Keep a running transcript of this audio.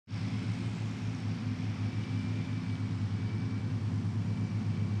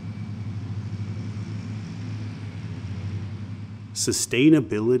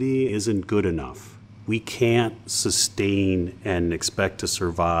Sustainability isn't good enough. We can't sustain and expect to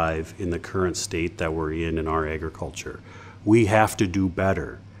survive in the current state that we're in our agriculture. We have to do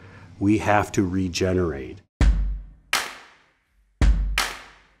better. We have to regenerate.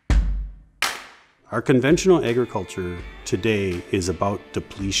 Our conventional agriculture today is about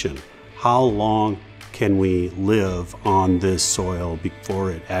depletion. How long can we live on this soil before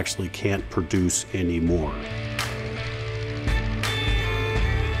it actually can't produce anymore?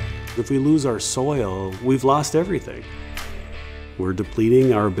 If we lose our soil, we've lost everything. We're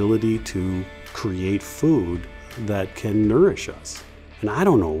depleting our ability to create food that can nourish us. And I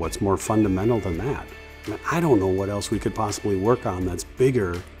don't know what's more fundamental than that. I don't know what else we could possibly work on that's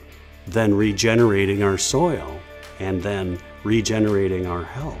bigger than regenerating our soil and then regenerating our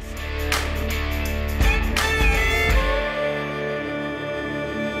health.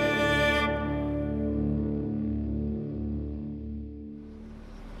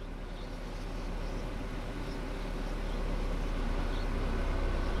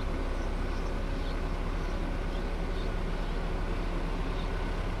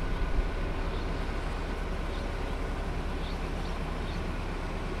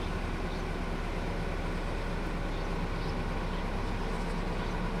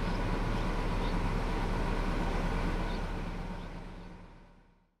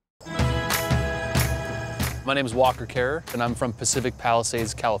 My name is Walker Kerr, and I'm from Pacific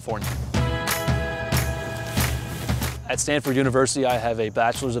Palisades, California. At Stanford University, I have a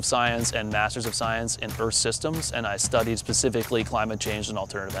Bachelor's of Science and Master's of Science in Earth Systems, and I studied specifically climate change and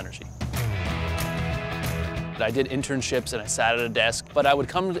alternative energy. I did internships and I sat at a desk, but I would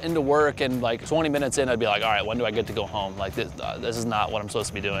come into work and like 20 minutes in, I'd be like, all right, when do I get to go home? Like this is not what I'm supposed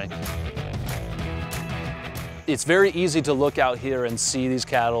to be doing. It's very easy to look out here and see these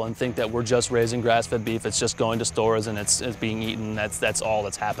cattle and think that we're just raising grass-fed beef, it's just going to stores and it's being eaten, that's all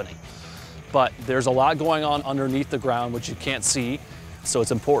that's happening. But there's a lot going on underneath the ground which you can't see, so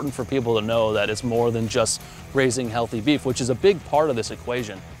it's important for people to know that it's more than just raising healthy beef, which is a big part of this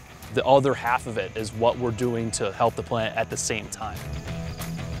equation. The other half of it is what we're doing to help the planet at the same time.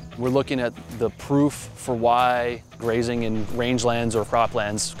 We're looking at the proof for why grazing in rangelands or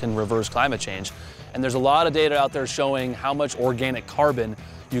croplands can reverse climate change. And there's a lot of data out there showing how much organic carbon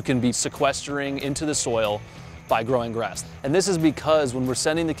you can be sequestering into the soil by growing grass. And this is because when we're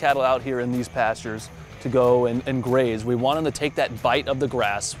sending the cattle out here in these pastures to go and graze, we want them to take that bite of the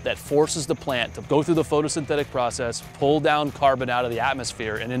grass that forces the plant to go through the photosynthetic process, pull down carbon out of the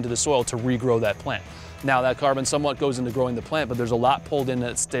atmosphere and into the soil to regrow that plant. Now that carbon somewhat goes into growing the plant, but there's a lot pulled in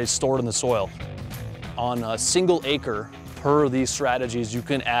that stays stored in the soil. On a single acre per these strategies, you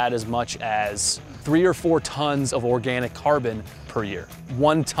can add as much as 3 or 4 tons of organic carbon per year.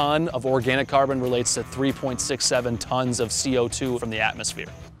 1 ton of organic carbon relates to 3.67 tons of CO2 from the atmosphere.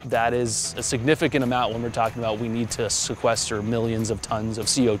 That is a significant amount when we're talking about we need to sequester millions of tons of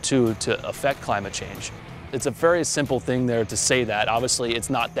CO2 to affect climate change. It's a very simple thing there to say that. Obviously, it's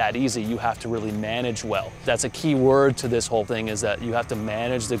not that easy. You have to really manage well. That's a key word to this whole thing, is that you have to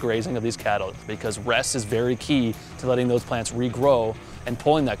manage the grazing of these cattle, because rest is very key to letting those plants regrow and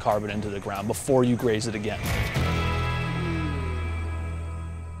pulling that carbon into the ground before you graze it again.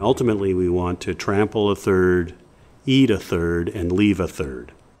 Ultimately, we want to trample a third, eat a third, and leave a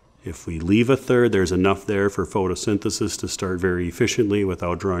third. If we leave a third, there's enough there for photosynthesis to start very efficiently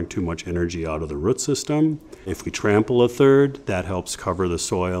without drawing too much energy out of the root system. If we trample a third, that helps cover the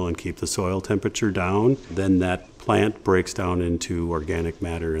soil and keep the soil temperature down. Then that plant breaks down into organic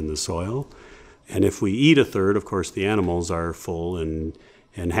matter in the soil. And if we eat a third, of course, the animals are full and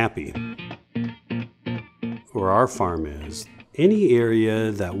happy. Where our farm is, any area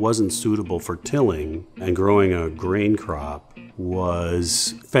that wasn't suitable for tilling and growing a grain crop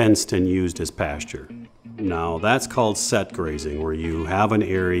was fenced and used as pasture. Now that's called set grazing, where you have an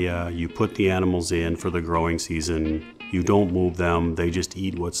area, you put the animals in for the growing season, you don't move them, they just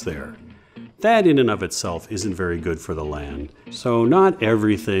eat what's there. That in and of itself isn't very good for the land. So not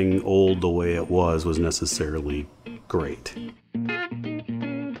everything old the way it was necessarily great.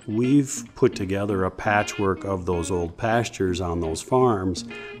 We've put together a patchwork of those old pastures on those farms,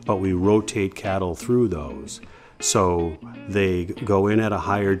 but we rotate cattle through those. So they go in at a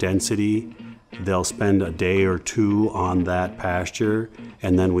higher density, they'll spend a day or 2 on that pasture,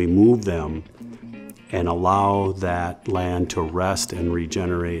 and then we move them and allow that land to rest and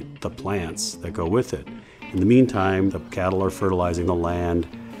regenerate the plants that go with it. In the meantime, the cattle are fertilizing the land,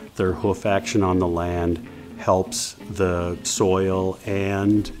 their hoof action on the land helps the soil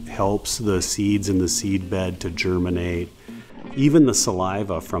and helps the seeds in the seed bed to germinate. Even the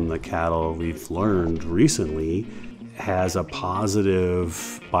saliva from the cattle, we've learned recently, has a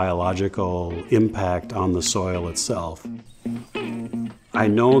positive biological impact on the soil itself. I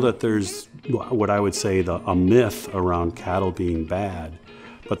know that there's what I would say a myth around cattle being bad,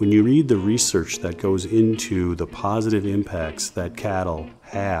 but when you read the research that goes into the positive impacts that cattle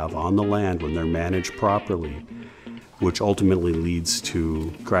have on the land when they're managed properly, which ultimately leads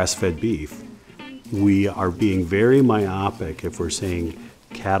to grass-fed beef, we are being very myopic if we're saying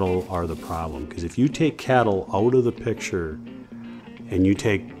cattle are the problem. Because if you take cattle out of the picture and you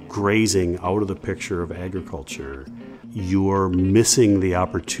take grazing out of the picture of agriculture, you're missing the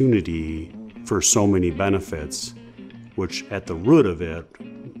opportunity for so many benefits, which at the root of it,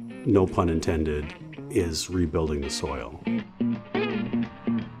 no pun intended, is rebuilding the soil.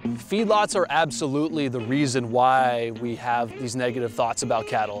 Feedlots are absolutely the reason why we have these negative thoughts about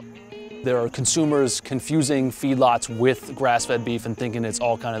cattle. There are consumers confusing feedlots with grass-fed beef and thinking it's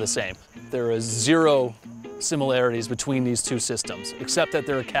all kind of the same. There is zero similarities between these two systems, except that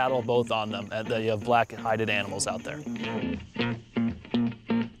there are cattle both on them, and that you have black-hided animals out there.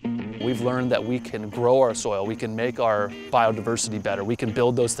 We've learned that we can grow our soil, we can make our biodiversity better, we can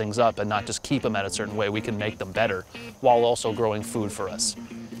build those things up and not just keep them at a certain way, we can make them better while also growing food for us.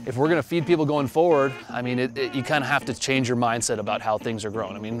 If we're gonna feed people going forward, I mean, you kind of have to change your mindset about how things are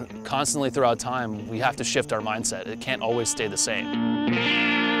grown. I mean, constantly throughout time, we have to shift our mindset. It can't always stay the same.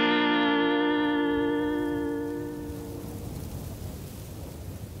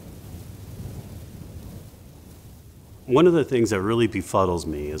 One of the things that really befuddles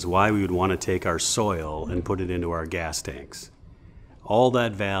me is why we would want to take our soil and put it into our gas tanks. All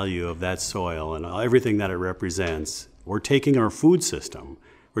that value of that soil and everything that it represents, we're taking our food system,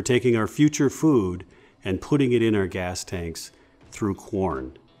 we're taking our future food and putting it in our gas tanks through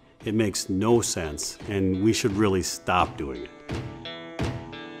corn. It makes no sense, and we should really stop doing it.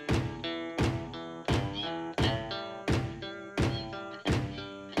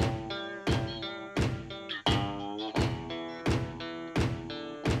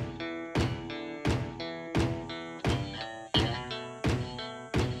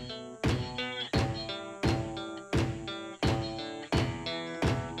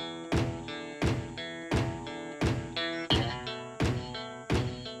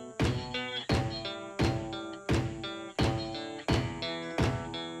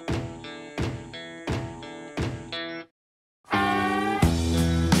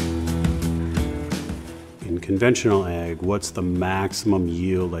 In conventional ag, what's the maximum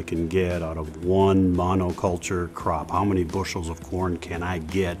yield I can get out of one monoculture crop? How many bushels of corn can I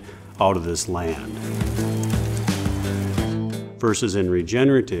get out of this land? Versus in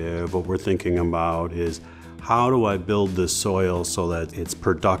regenerative, what we're thinking about is how do I build the soil so that it's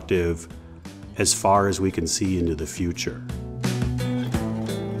productive as far as we can see into the future?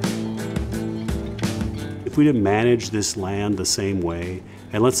 If we didn't manage this land the same way,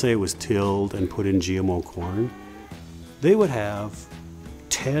 and let's say it was tilled and put in GMO corn, they would have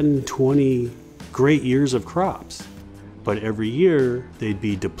 10, 20 great years of crops. But every year they'd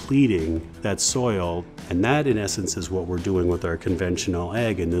be depleting that soil, and that in essence is what we're doing with our conventional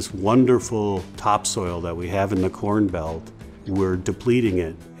ag. And this wonderful topsoil that we have in the Corn Belt, we're depleting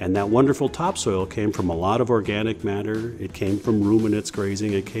it. And that wonderful topsoil came from a lot of organic matter, it came from ruminants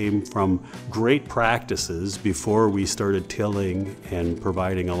grazing, it came from great practices before we started tilling and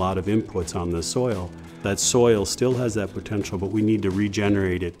providing a lot of inputs on the soil. That soil still has that potential, but we need to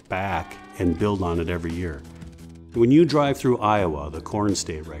regenerate it back and build on it every year. When you drive through Iowa, the corn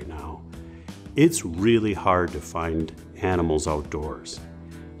state right now, it's really hard to find animals outdoors.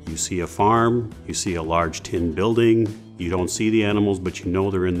 You see a farm, you see a large tin building, you don't see the animals, but you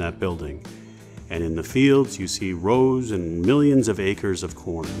know they're in that building. And in the fields, you see rows and millions of acres of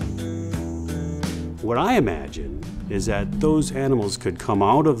corn. What I imagine is that those animals could come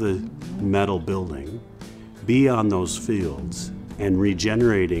out of the metal building, be on those fields, and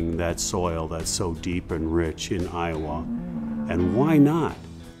regenerating that soil that's so deep and rich in Iowa. And why not?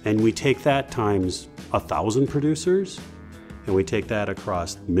 And we take that times 1,000 producers, and we take that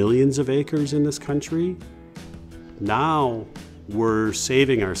across millions of acres in this country. Now we're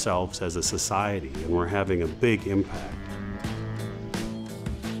saving ourselves as a society, and we're having a big impact.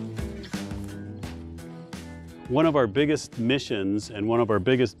 One of our biggest missions and one of our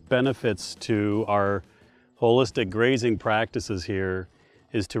biggest benefits to our holistic grazing practices here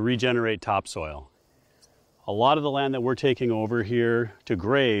is to regenerate topsoil. A lot of the land that we're taking over here to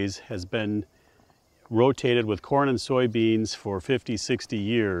graze has been rotated with corn and soybeans for 50, 60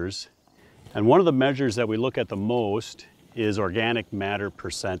 years. And one of the measures that we look at the most is organic matter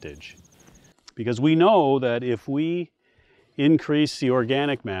percentage. Because we know that if we increase the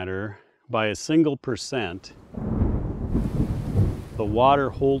organic matter by a single %, the water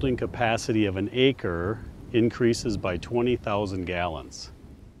holding capacity of an acre increases by 20,000 gallons.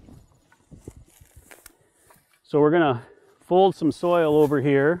 So we're going to fold some soil over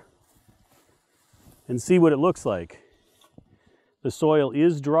here and see what it looks like. The soil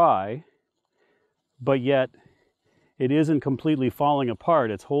is dry, but yet it isn't completely falling apart.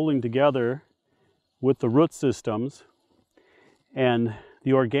 It's holding together with the root systems, and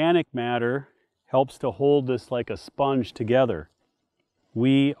the organic matter helps to hold this like a sponge together.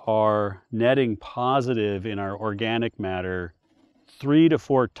 We are netting positive in our organic matter 3 to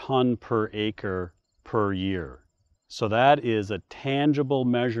 4 ton per acre per year. So that is a tangible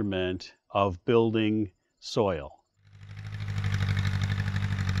measurement of building soil.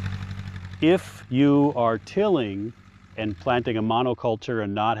 If you are tilling and planting a monoculture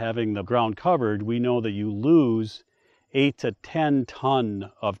and not having the ground covered, we know that you lose 8 to 10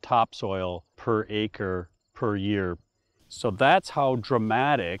 ton of topsoil per acre per year. So that's how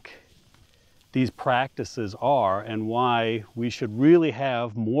dramatic these practices are, and why we should really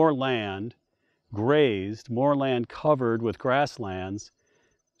have more land grazed, more land covered with grasslands,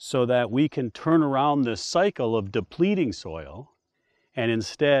 so that we can turn around this cycle of depleting soil and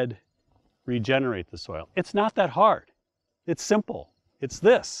instead regenerate the soil. It's not that hard. It's simple. It's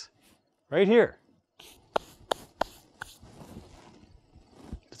this right here.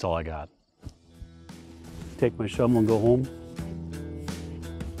 That's all I got. Take my shovel and go home.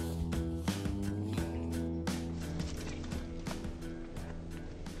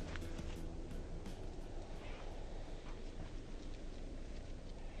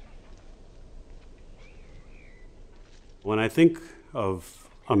 When I think of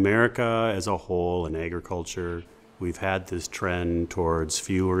America as a whole and agriculture, we've had this trend towards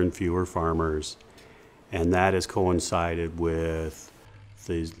fewer and fewer farmers, and that has coincided with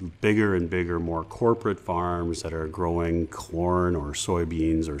these bigger and bigger, more corporate farms that are growing corn or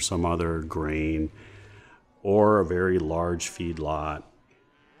soybeans or some other grain, or a very large feedlot.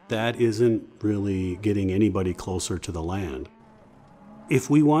 That isn't really getting anybody closer to the land. If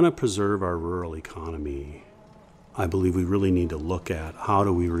we want to preserve our rural economy, I believe we really need to look at how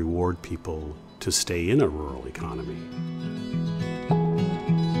do we reward people to stay in a rural economy.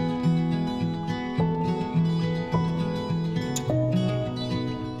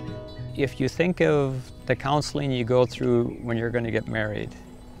 If you think of the counseling you go through when you're going to get married,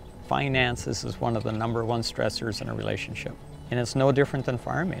 finances is one of the #1 stressors in a relationship. And it's no different than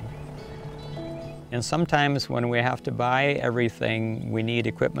farming. And sometimes when we have to buy everything, we need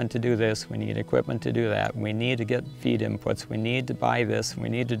equipment to do this, we need equipment to do that, we need to get feed inputs, we need to buy this, we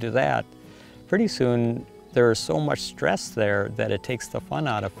need to do that. Pretty soon, there's so much stress there that it takes the fun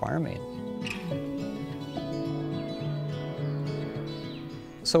out of farming.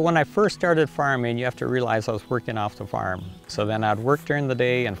 So when I first started farming, you have to realize I was working off the farm. So then I'd work during the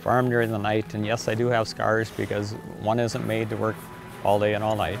day and farm during the night, and yes, I do have scars because one isn't made to work all day and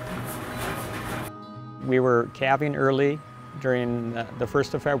all night. We were calving early during the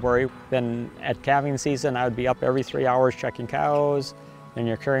 1st of February. Then at calving season, I would be up every 3 hours checking cows. Then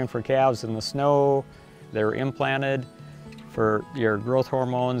you're caring for calves in the snow. They were implanted for your growth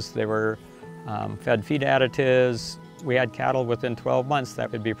hormones. They were fed feed additives. We had cattle within 12 months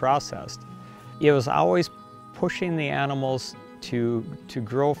that would be processed. It was always pushing the animals to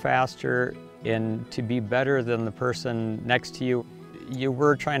grow faster and to be better than the person next to you. You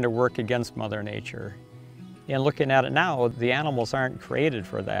were trying to work against Mother Nature. And looking at it now, the animals aren't created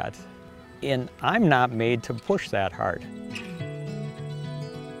for that. And I'm not made to push that hard.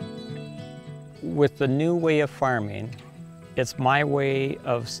 With the new way of farming, it's my way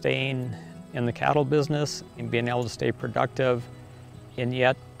of staying in the cattle business and being able to stay productive and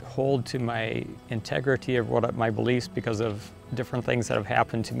yet hold to my integrity of my beliefs because of different things that have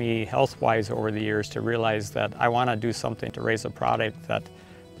happened to me health-wise over the years, to realize that I want to do something to raise a product that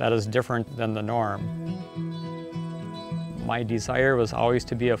is different than the norm. My desire was always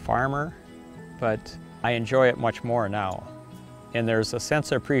to be a farmer, but I enjoy it much more now. And there's a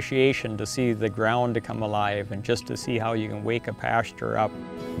sense of appreciation to see the ground to come alive and just to see how you can wake a pasture up.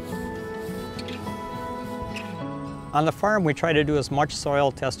 On the farm, we try to do as much soil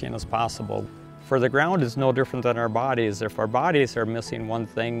testing as possible. For the ground, it's no different than our bodies. If our bodies are missing one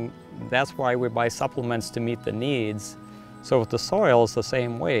thing, that's why we buy supplements to meet the needs. So with the soil, it's the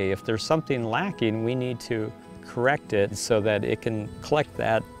same way. If there's something lacking, we need to correct it so that it can collect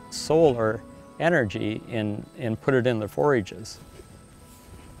that solar energy and put it in the forages.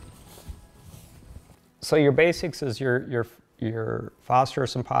 So your basics is your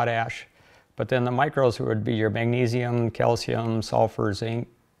phosphorus and potash, but then the micros would be your magnesium, calcium, sulfur, zinc,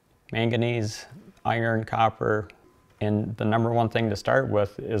 manganese, iron, copper, And the number one thing to start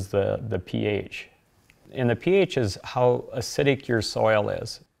with is the pH. And the pH is how acidic your soil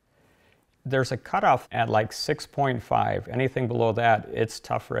is. There's a cutoff at like 6.5. Anything below that, it's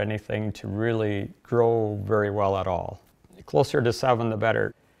tough for anything to really grow very well at all. Closer to 7, the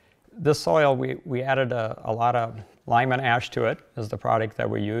better. This soil, we added a lot of lime and ash to it as the product that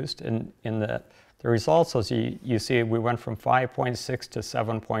we used. And in the results, as you see, we went from 5.6 to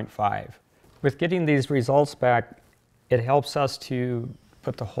 7.5. With getting these results back, it helps us to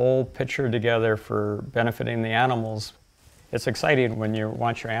put the whole picture together for benefiting the animals. It's exciting when you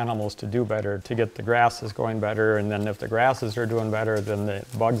want your animals to do better, to get the grasses going better, and then if the grasses are doing better, then the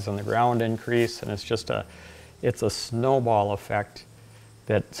bugs on the ground increase, and it's a snowball effect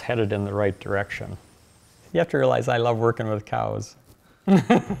that's headed in the right direction. You have to realize I love working with cows. Not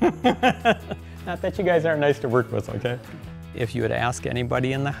that you guys aren't nice to work with, okay? If you would ask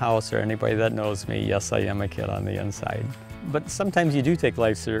anybody in the house or anybody that knows me, yes, I am a kid on the inside. But sometimes you do take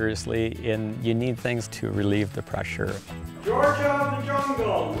life seriously and you need things to relieve the pressure. Georgia of the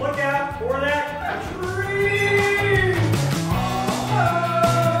jungle, look out for that tree!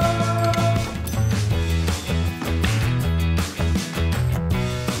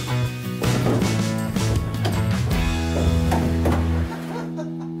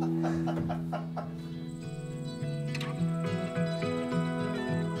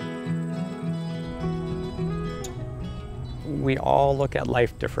 We all look at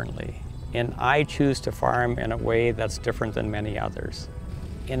life differently, and I choose to farm in a way that's different than many others.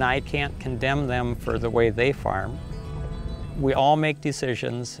 And I can't condemn them for the way they farm. We all make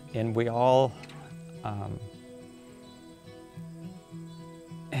decisions, and we all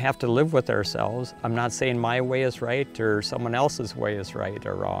have to live with ourselves. I'm not saying my way is right or someone else's way is right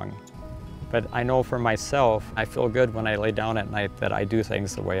or wrong, but I know for myself, I feel good when I lay down at night that I do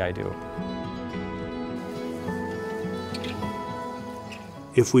things the way I do.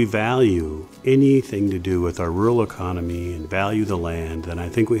 If we value anything to do with our rural economy and value the land, then I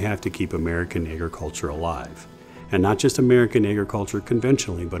think we have to keep American agriculture alive. And not just American agriculture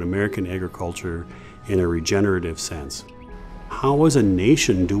conventionally, but American agriculture in a regenerative sense. How as a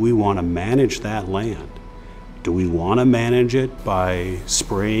nation do we want to manage that land? Do we want to manage it by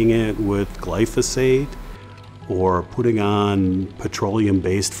spraying it with glyphosate or putting on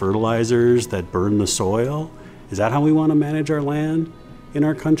petroleum-based fertilizers that burn the soil? Is that how we want to manage our land in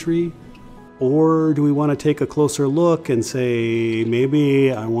our country? Or do we want to take a closer look and say,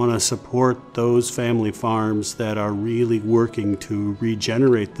 maybe I want to support those family farms that are really working to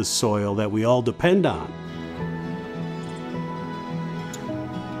regenerate the soil that we all depend on?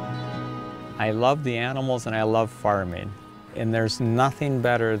 I love the animals and I love farming. And there's nothing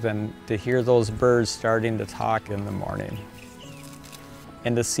better than to hear those birds starting to talk in the morning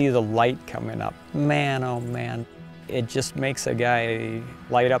and to see the light coming up. Man, oh man. It just makes a guy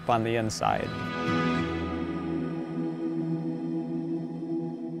light up on the inside.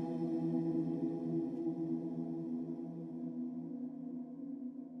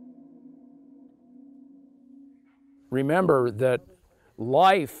 Remember that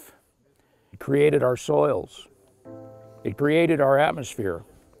life created our soils. It created our atmosphere.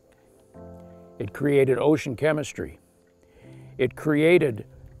 It created ocean chemistry. It created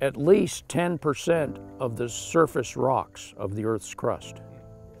at least 10% of the surface rocks of the Earth's crust.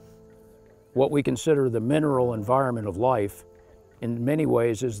 What we consider the mineral environment of life, in many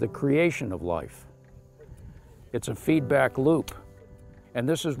ways, is the creation of life. It's a feedback loop. And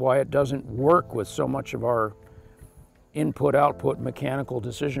this is why it doesn't work with so much of our input-output mechanical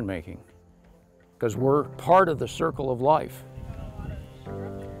decision-making, because we're part of the circle of life.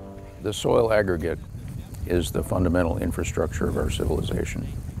 The soil aggregate is the fundamental infrastructure of our civilization.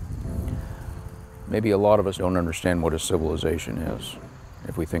 Maybe a lot of us don't understand what a civilization is.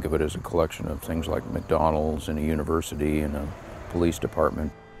 If we think of it as a collection of things like McDonald's and a university and a police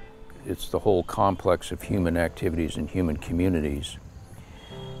department, it's the whole complex of human activities and human communities.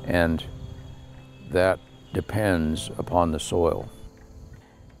 And that depends upon the soil.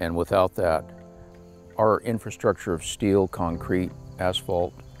 And without that, our infrastructure of steel, concrete,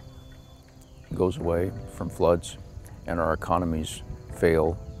 asphalt goes away from floods, and our economies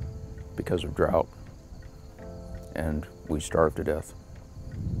fail because of drought, and we starve to death.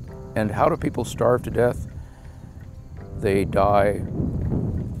 And how do people starve to death? They die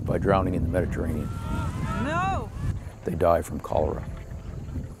by drowning in the Mediterranean. No! They die from cholera.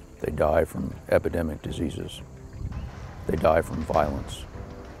 They die from epidemic diseases. They die from violence.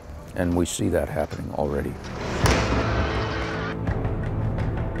 And we see that happening already.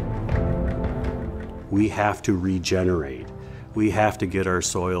 We have to regenerate. We have to get our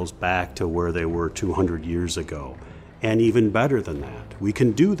soils back to where they were 200 years ago. and even better than that. We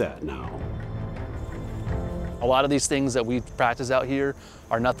can do that now. A lot of these things that we practice out here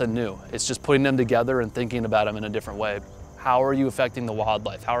are nothing new. It's just putting them together and thinking about them in a different way. How are you affecting the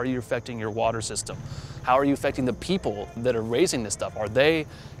wildlife? How are you affecting your water system? How are you affecting the people that are raising this stuff? Are they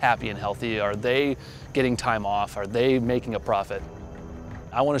happy and healthy? Are they getting time off? Are they making a profit?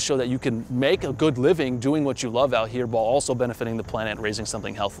 I want to show that you can make a good living doing what you love out here while also benefiting the planet and raising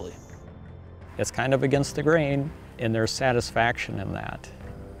something healthily. It's kind of against the grain, and there's satisfaction in that.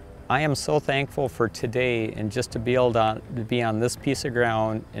 I am so thankful for today and just to be able to be on this piece of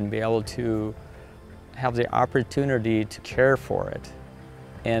ground and be able to have the opportunity to care for it.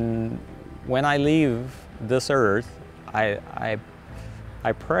 And when I leave this earth, I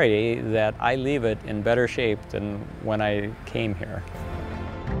pray that I leave it in better shape than when I came here.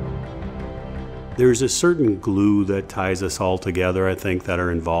 There's a certain glue that ties us all together, I think, that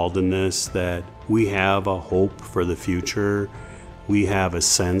are involved in this, that we have a hope for the future. We have a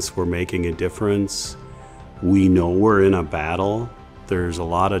sense we're making a difference. We know we're in a battle. There's a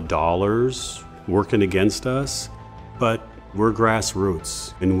lot of dollars working against us, but we're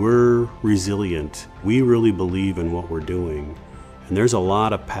grassroots and we're resilient. We really believe in what we're doing. And there's a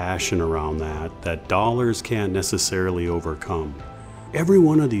lot of passion around that dollars can't necessarily overcome. Every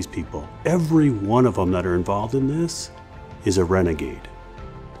one of these people, every one of them that are involved in this is a renegade.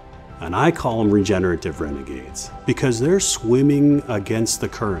 And I call them regenerative renegades because they're swimming against the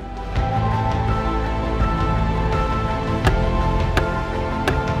current.